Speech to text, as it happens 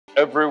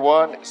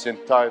Everyone is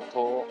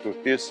entitled to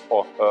his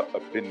or her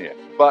opinion.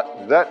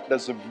 But that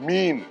doesn't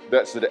mean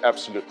that's the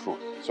absolute truth.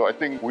 So I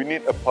think we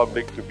need a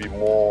public to be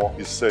more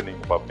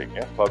discerning public.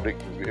 Public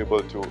to be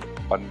able to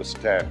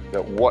understand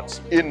that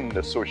what's in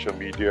the social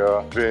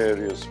media,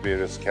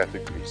 various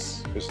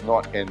categories, is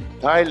not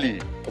entirely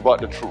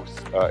about the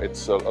truth.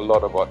 It's a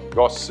lot about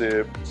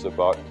gossip, it's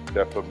about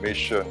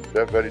defamation,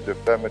 very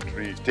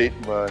defamatory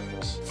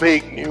statements,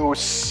 fake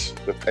news,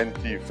 the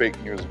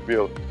anti-fake news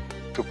bill,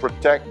 to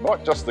protect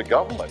not just the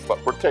government, but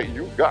protect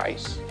you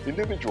guys,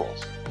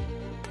 individuals.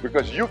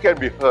 Because you can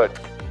be hurt.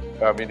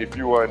 I mean, if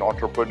you are an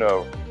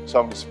entrepreneur,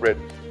 some spread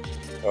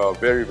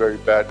very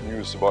bad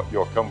news about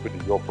your company,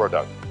 your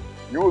product,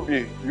 you'll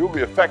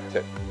be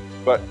affected.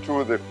 But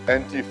through the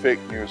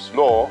anti-fake news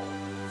law,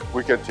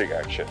 we can take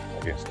action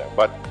against them.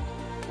 But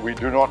we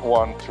do not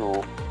want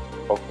to,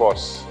 of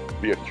course,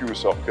 be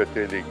accused of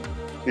curtailing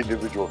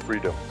individual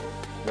freedom.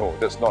 No,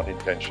 that's not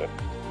intention.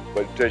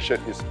 But intention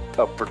is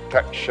a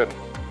protection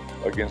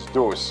against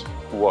those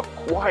who are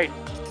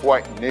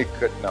quite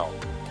naked now,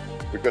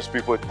 because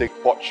people take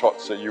pot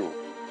shots at you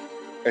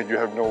and you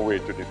have no way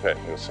to defend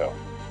yourself.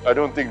 I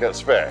don't think that's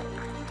fair.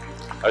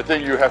 I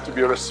think you have to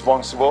be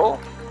responsible.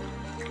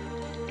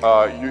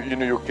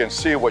 You can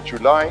say what you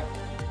like,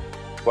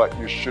 but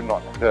you should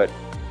not hurt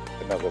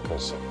another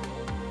person,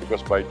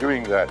 because by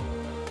doing that,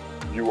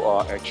 you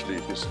are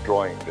actually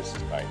destroying the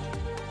society.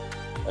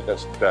 And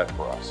that's bad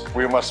for us.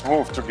 We must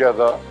move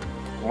together.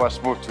 We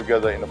must move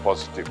together in a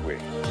positive way.